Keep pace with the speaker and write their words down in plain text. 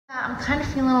I'm kind of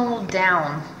feeling a little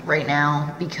down right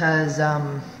now because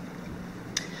I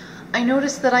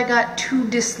noticed that I got 2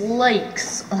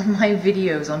 dislikes on my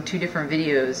videos, on 2 different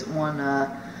videos. One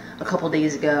a couple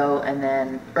days ago and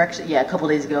then, or actually, yeah, a couple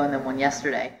days ago and then one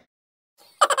yesterday.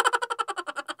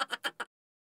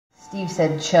 Steve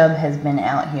said Chubb has been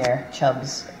out here,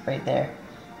 Chubbs right there,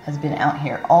 has been out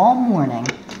here all morning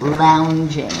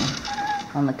lounging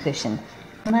on the cushion.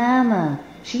 Mama,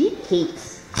 she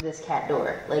hates this cat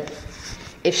door. Like,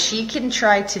 if she can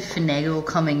try to finagle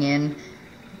coming in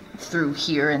through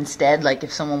here instead, like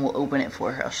if someone will open it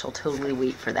for her, she'll totally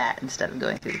wait for that instead of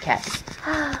going through the cat.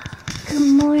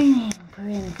 Good morning,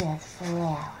 Princess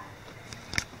Flower.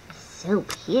 So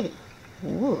pretty.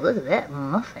 Ooh, look at that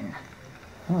muffin.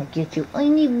 I want to get you. I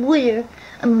need water.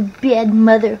 I'm a bad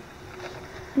mother.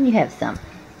 And you have some.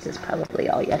 This is probably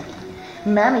all you.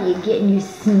 Mama, you getting your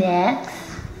snacks?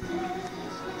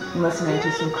 I'm listening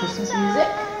to some Christmas music.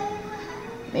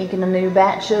 Making a new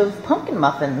batch of pumpkin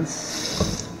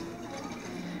muffins.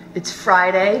 It's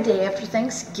Friday, day after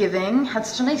Thanksgiving. Had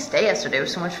such a nice day yesterday. It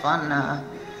was so much fun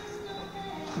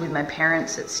with my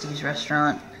parents at Steve's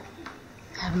restaurant.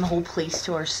 Having the whole place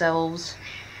to ourselves.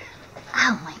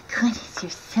 Oh my goodness,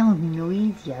 you're so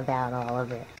noisy about all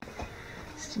of it.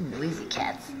 It's two noisy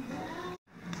cats.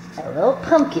 A little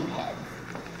pumpkin head.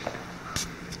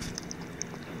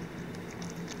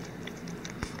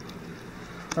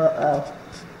 Uh-oh.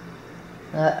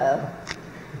 Uh-oh.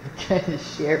 I'm trying to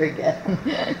share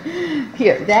again.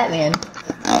 Here, that man.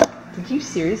 Did you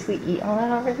seriously eat all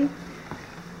that already?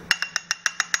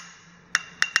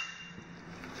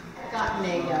 Gotten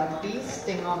a bee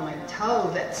sting on my toe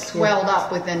that swelled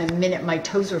up within a minute. My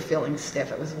toes were feeling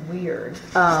stiff. It was weird.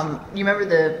 You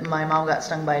remember my mom got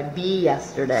stung by a bee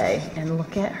yesterday, and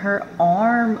look at her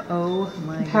arm. Oh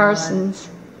my Parsons.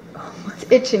 God. It's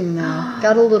itching now.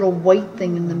 Got a little white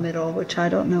thing in the middle, which I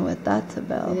don't know what that's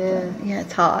about. Yeah, yeah,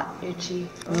 it's hot. Itchy.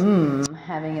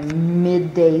 Having a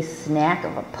midday snack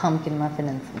of a pumpkin muffin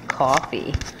and some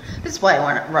coffee. This is why I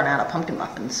want to run out of pumpkin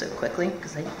muffins so quickly,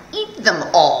 because I eat them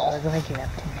all. Look like you're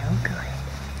up to no good.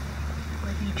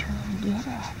 What are you trying to get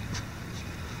at?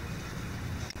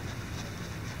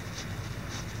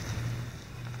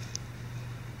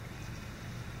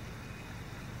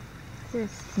 Is there a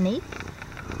snake?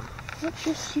 What's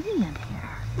your shooting in here?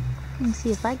 Let me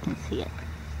see if I can see it.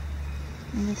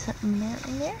 Is there something there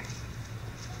in there?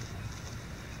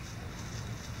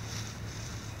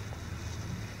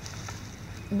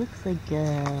 Looks like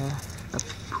a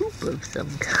poop of some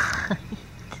kind.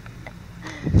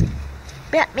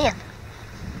 Batman!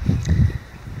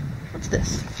 What's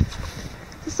this?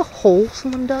 Is this a hole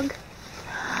someone dug?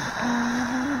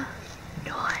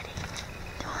 Naughty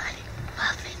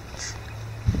muffins.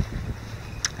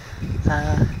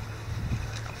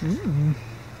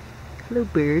 Hello,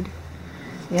 bird.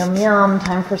 Yum yum,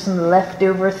 time for some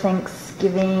leftover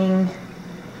Thanksgiving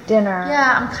dinner.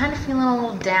 Yeah, I'm kind of feeling a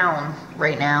little down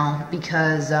right now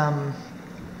because I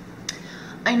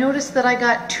noticed that I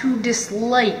got 2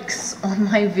 dislikes on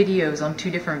my videos, on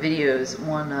 2 different videos.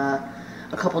 One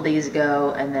a couple days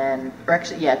ago and then, or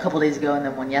actually, yeah, a couple days ago and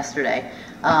then one yesterday.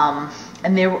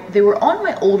 And they were on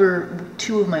my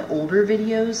 2 of my older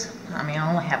videos. I mean, I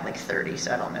only have like 30,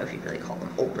 so I don't know if you really call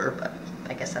them older, but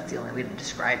I guess that's the only way to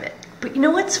describe it. But you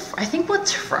know I think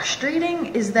what's frustrating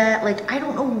is that, like, I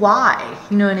don't know why,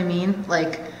 you know what I mean?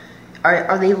 Like,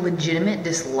 are they legitimate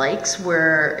dislikes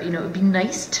where, you know, it'd be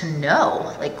nice to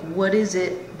know, like, what is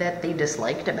it that they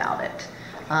disliked about it?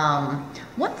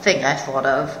 One thing I thought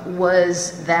of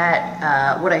was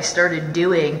that what I started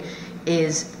doing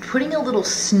is putting a little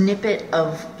snippet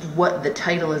of what the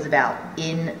title is about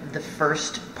in the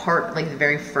first part, like the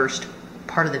very first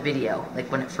part of the video, like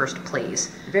when it first plays,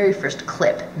 the very first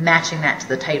clip, matching that to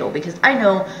the title, because I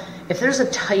know if there's a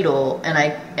title and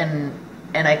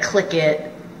I click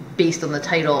it based on the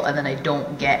title and then I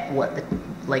don't get what the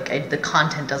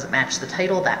content doesn't match the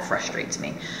title, that frustrates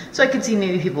me. So I could see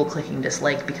maybe people clicking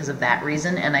dislike because of that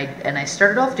reason, and I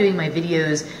started off doing my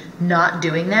videos not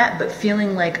doing that, but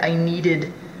feeling like I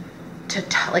needed to,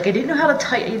 like, I didn't know how to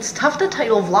title. It's tough to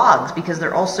title vlogs because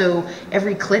they're also,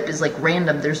 every clip is like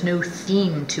random. There's no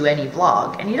theme to any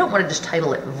vlog, and you don't want to just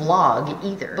title it vlog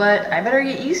either. But I better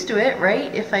get used to it,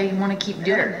 right? If I want to keep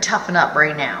doing it, toughen up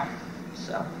right now.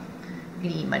 So I'm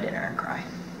gonna eat my dinner and cry.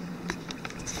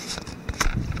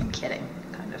 I'm kidding,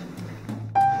 kind of.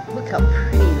 Look how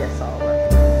pretty this all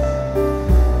looks.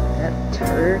 That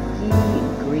turkey,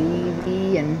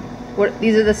 gravy, and what?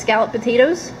 These are the scalloped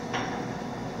potatoes?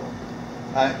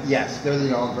 Yes, they're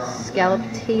the all ground. Scalloped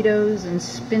potatoes and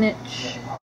spinach.